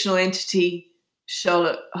the fictional entity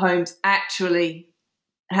Sherlock Holmes actually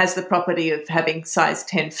has the property of having size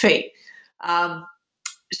 10 feet.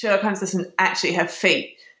 Sherlock Holmes doesn't actually have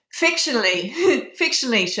feet.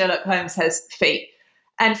 Fictionally, Sherlock Holmes has feet.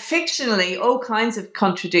 And fictionally, all kinds of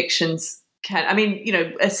contradictions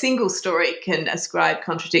a single story can ascribe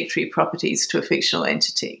contradictory properties to a fictional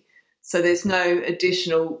entity. So there's no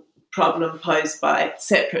additional problem posed by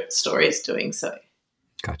separate stories doing so.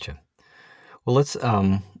 Gotcha. Well, let's,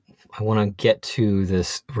 I want to get to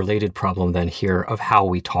this related problem then here of how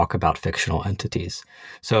we talk about fictional entities.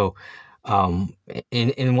 So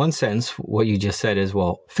in one sense, what you just said is,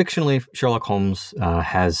 well, fictionally, Sherlock Holmes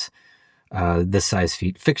has this size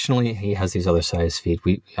feet. Fictionally, he has these other size feet.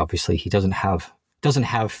 Obviously he doesn't have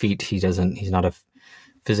feet. He's not a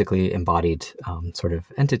physically embodied sort of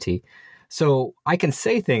entity. So I can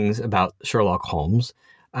say things about Sherlock Holmes,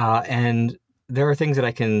 and there are things that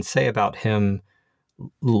I can say about him,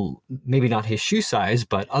 maybe not his shoe size,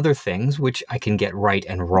 but other things which I can get right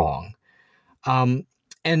and wrong.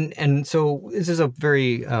 And so this is a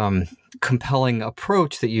very compelling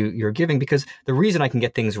approach that you're giving, because the reason I can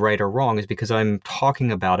get things right or wrong is because I'm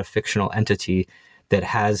talking about a fictional entity that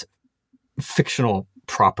has fictional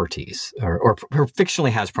properties, or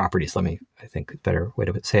fictionally has properties. I think a better way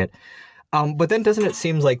to say it. But then doesn't it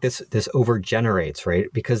seem like this overgenerates, right?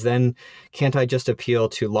 Because then can't I just appeal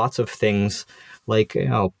to lots of things like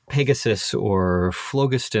Pegasus or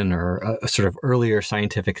phlogiston or a sort of earlier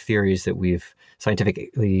scientific theories that we've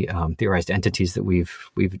scientifically theorized entities that we've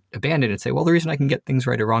abandoned, and say, well, the reason I can get things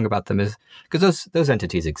right or wrong about them is because those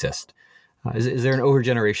entities exist. Is there an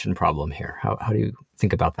overgeneration problem here? How do you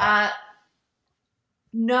think about that?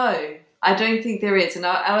 No, I don't think there is, and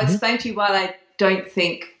I'll explain to you why I don't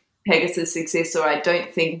think Pegasus exists, or I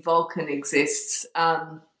don't think Vulcan exists.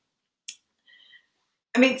 I'm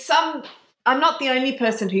not the only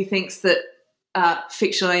person who thinks that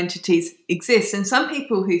fictional entities exist, and some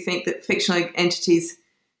people who think that fictional entities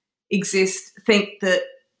exist think that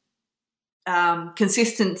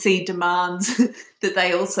consistency demands that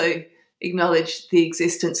they also acknowledge the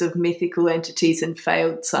existence of mythical entities and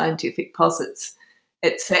failed scientific posits,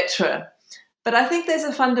 etc. But I think there's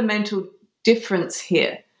a fundamental difference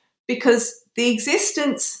here, because the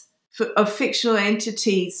existence of fictional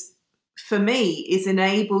entities, for me, is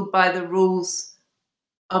enabled by the rules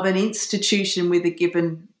of an institution with a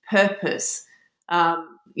given purpose.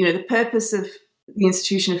 The purpose of the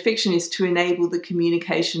institution of fiction is to enable the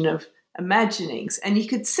communication of imaginings. And you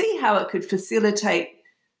could see how it could facilitate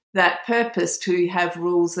that purpose to have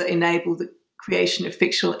rules that enable the creation of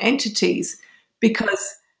fictional entities,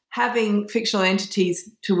 because having fictional entities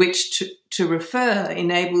to which to refer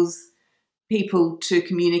enables people to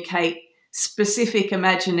communicate specific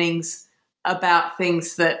imaginings about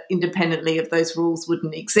things that independently of those rules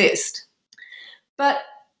wouldn't exist. But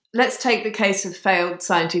let's take the case of failed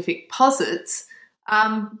scientific posits.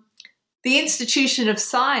 The institution of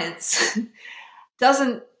science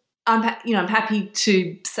doesn't. I'm happy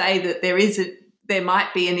to say that there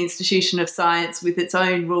might be an institution of science with its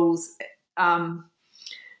own rules,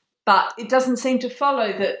 but it doesn't seem to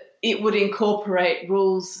follow that it would incorporate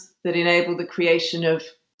rules that enable the creation of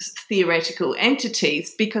theoretical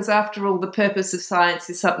entities, because after all, the purpose of science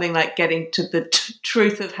is something like getting to the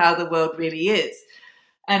truth of how the world really is,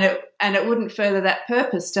 and it wouldn't further that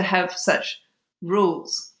purpose to have such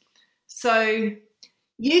rules. So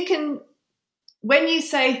you can, when you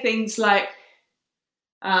say things like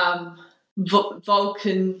Vulcan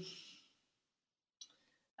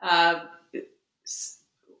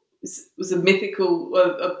was a mythical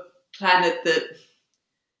a planet that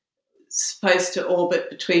supposed to orbit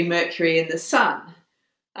between Mercury and the Sun.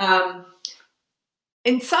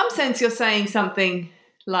 In some sense, you're saying something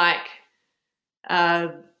like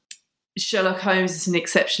Sherlock Holmes is an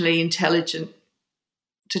exceptionally intelligent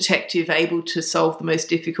detective able to solve the most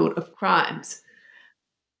difficult of crimes.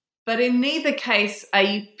 But in neither case are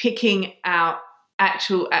you picking out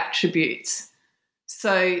actual attributes.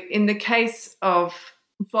 So in the case of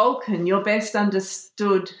Vulcan, you're best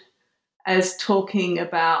understood as talking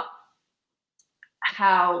about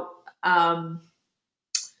how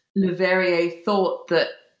Leverrier thought that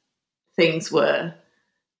things were,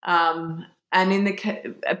 and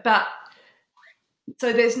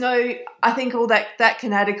so there's no. I think all that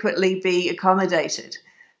can adequately be accommodated.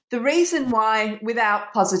 The reason why,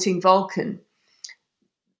 without positing Vulcan,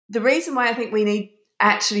 the reason why I think we need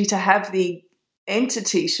actually to have the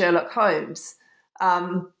entity Sherlock Holmes,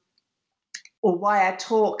 or why I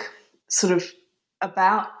talk sort of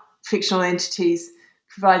about fictional entities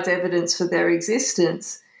provides evidence for their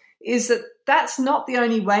existence, is that that's not the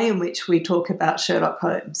only way in which we talk about Sherlock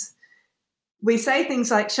Holmes. We say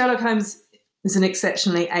things like Sherlock Holmes is an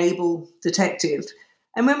exceptionally able detective,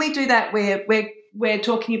 and when we do that, we're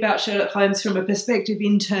talking about Sherlock Holmes from a perspective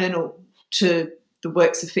internal to the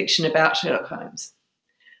works of fiction about Sherlock Holmes.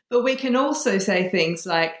 But we can also say things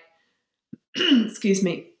like, excuse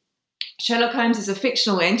me, Sherlock Holmes is a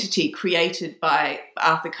fictional entity created by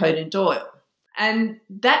Arthur Conan Doyle. And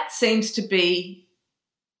that seems to be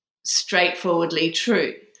straightforwardly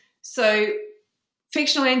true. So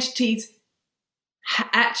fictional entities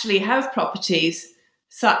actually have properties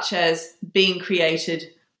such as being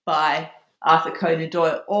created by Arthur Conan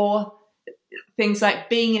Doyle, or things like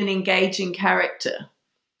being an engaging character,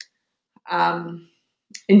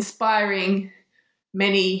 inspiring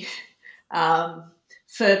many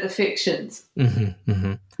further fictions,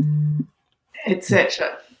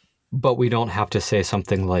 etc. But we don't have to say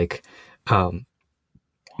something like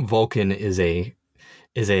Vulcan is a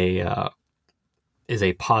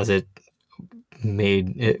posit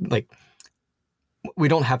made, like we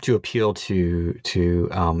don't have to appeal to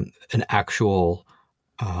an actual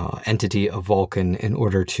entity of Vulcan in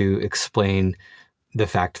order to explain the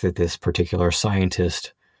fact that this particular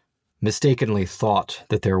scientist mistakenly thought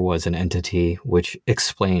that there was an entity which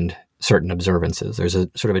explained certain observances. There's a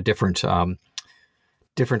sort of a different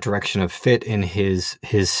direction of fit in his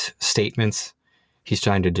statements. He's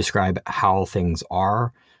trying to describe how things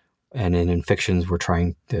are, and in fictions,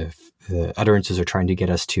 the utterances are trying to get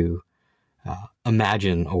us to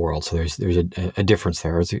imagine a world. So there's a difference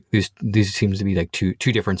there. These seems to be like two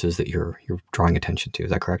differences that you're drawing attention to. Is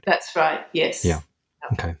that correct? That's right. Yes. Yeah.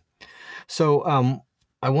 Okay. So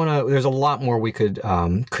there's a lot more we could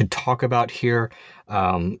talk about here.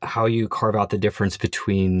 How you carve out the difference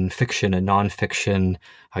between fiction and nonfiction,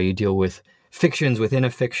 how you deal with fictions within a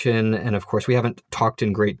fiction. And of course, we haven't talked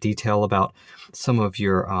in great detail about some of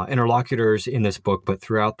your interlocutors in this book, but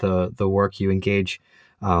throughout the work, you engage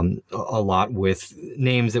a lot with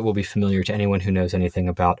names that will be familiar to anyone who knows anything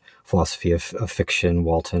about philosophy of fiction,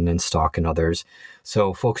 Walton and Stock and others.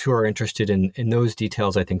 So folks who are interested in those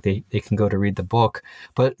details, I think they can go to read the book.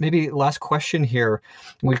 But maybe last question here.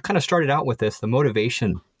 We kind of started out with this, the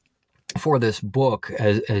motivation for this book,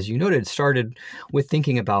 as you noted, started with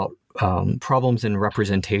thinking about problems in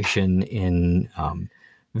representation in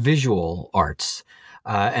visual arts.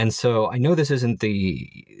 And so I know this isn't the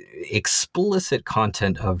explicit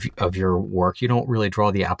content of your work. You don't really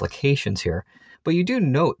draw the applications here, but you do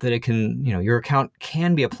note that it can, your account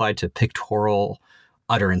can be applied to pictorial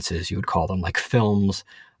utterances, you would call them, like films,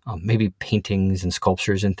 maybe paintings and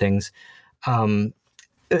sculptures and things.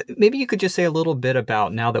 Maybe you could just say a little bit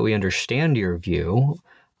about, now that we understand your view,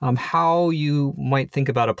 how you might think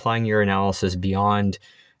about applying your analysis beyond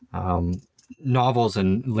novels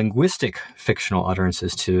and linguistic fictional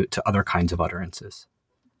utterances to other kinds of utterances.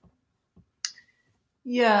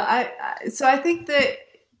 Yeah, so I think that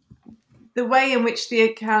the way in which the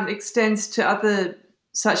account extends to other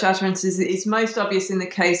such utterances is most obvious in the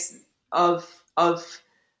case of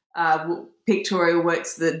pictorial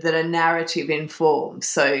works that are narrative in form,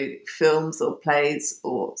 so films or plays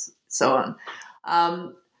or so on.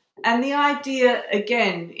 And the idea,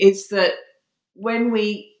 again, is that when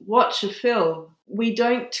we watch a film, we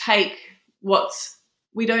don't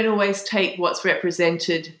always take what's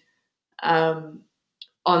represented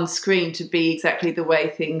on screen to be exactly the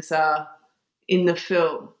way things are in the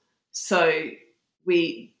film. So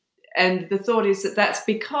the thought is that that's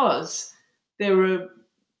because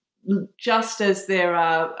just as there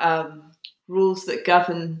are rules that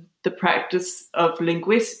govern the practice of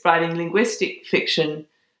writing linguistic fiction,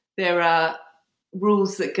 there are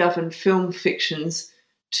rules that govern film fictions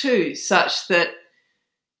too, such that,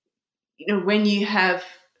 when you have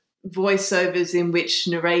voiceovers in which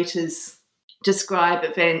narrators describe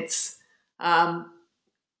events,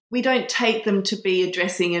 we don't take them to be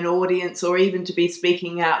addressing an audience or even to be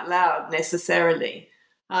speaking out loud necessarily.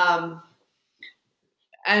 And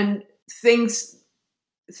things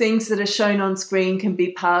that are shown on screen can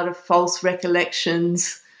be part of false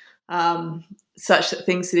recollections, such that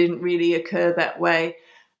things didn't really occur that way.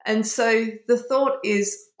 And so the thought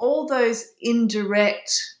is all those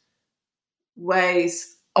indirect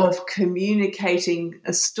ways of communicating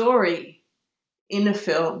a story in a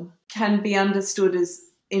film can be understood as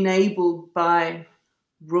enabled by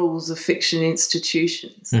rules of fiction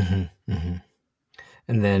institutions. Mm-hmm, mm-hmm.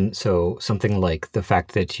 And then, so something like the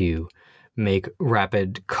fact that you make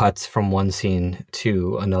rapid cuts from one scene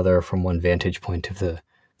to another, from one vantage point of the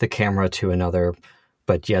camera to another,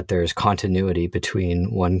 but yet there's continuity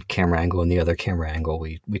between one camera angle and the other camera angle.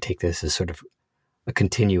 We take this as sort of a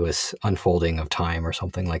continuous unfolding of time or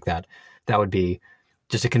something like that. That would be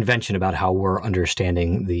just a convention about how we're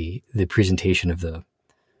understanding the presentation of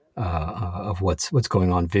of what's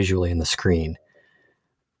going on visually in the screen.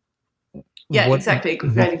 Yeah, exactly. A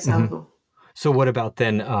great example. Mm-hmm. So what about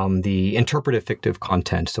then the interpretive fictive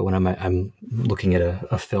content? So when I'm looking at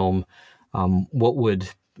a film, what would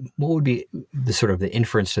be the sort of the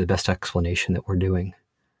inference to the best explanation that we're doing?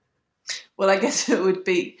 Well, I guess it would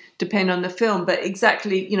depend on the film, but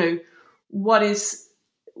exactly,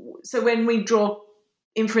 so when we draw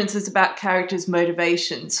inferences about characters'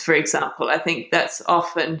 motivations, for example, I think that's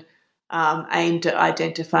often aimed at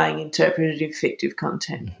identifying interpretative fictive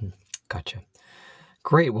content. Mm-hmm. Gotcha.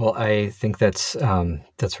 Great. Well, I think that's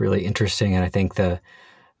really interesting, and I think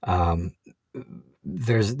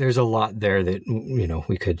there's a lot there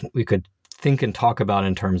that we could think and talk about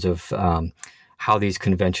in terms of how these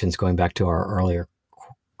conventions, going back to our earlier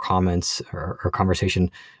comments or conversation,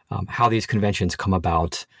 how these conventions come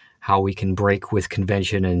about, how we can break with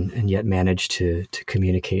convention and yet manage to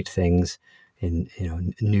communicate things in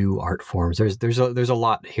new art forms. There's a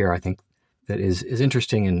lot here, I think, that is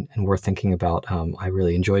interesting and worth thinking about. I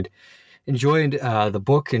really enjoyed enjoyed the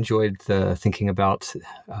book, enjoyed the thinking about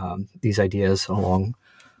these ideas along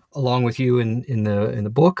with you in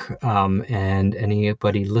the book. And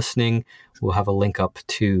anybody listening, we'll have a link up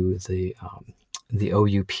to the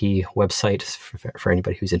OUP website for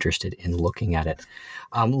anybody who's interested in looking at it.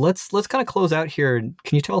 Let's kind of close out here.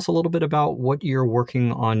 Can you tell us a little bit about what you're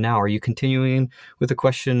working on now? Are you continuing with the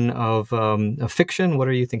question of fiction? What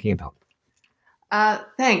are you thinking about?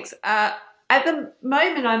 Thanks. At the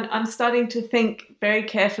moment, I'm starting to think very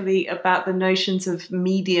carefully about the notions of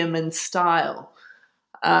medium and style.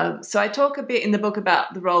 So I talk a bit in the book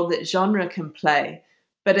about the role that genre can play,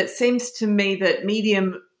 but it seems to me that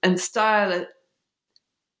medium and style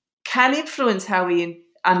can influence how we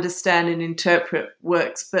understand and interpret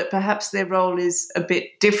works, but perhaps their role is a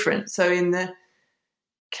bit different. So in the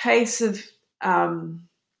case of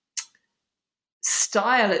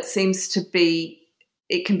style, it seems to be,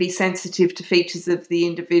 it can be sensitive to features of the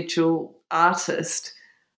individual artist.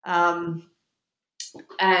 And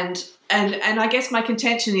I guess my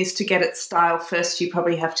contention is to get at style first, you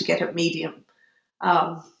probably have to get at medium.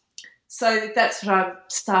 So that's what I'm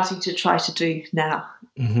starting to try to do now.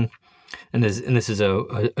 Mm-hmm. And this is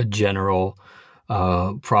a general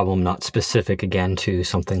problem, not specific, again, to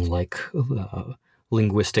something like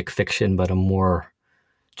linguistic fiction, but a more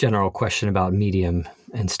general question about medium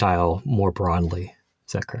and style more broadly.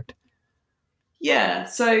 Is that correct? Yeah.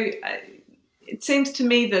 So it seems to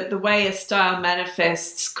me that the way a style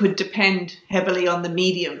manifests could depend heavily on the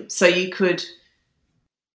medium. So you could,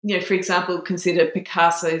 for example, consider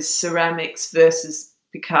Picasso's ceramics versus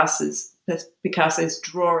Picasso's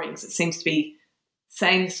drawings. It seems to be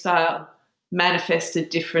same style manifested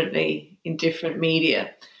differently in different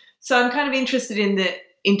media. So I'm kind of interested in the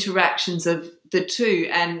interactions of the two,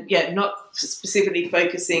 and not specifically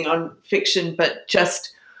focusing on fiction, but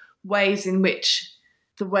just ways in which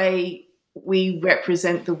the way we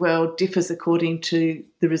represent the world differs according to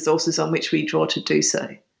the resources on which we draw to do so.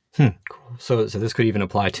 Cool. So this could even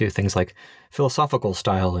apply to things like philosophical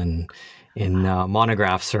style in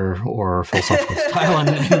monographs or philosophical style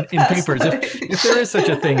in papers. If there is such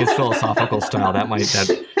a thing as philosophical style, that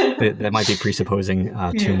might be presupposing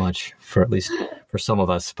too much for, at least for some of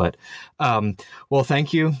us. But well,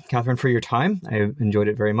 thank you, Catherine, for your time. I enjoyed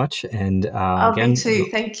it very much. And again, me too.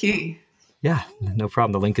 Thank you. Yeah, no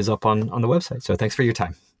problem. The link is up on the website. So thanks for your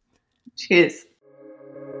time. Cheers.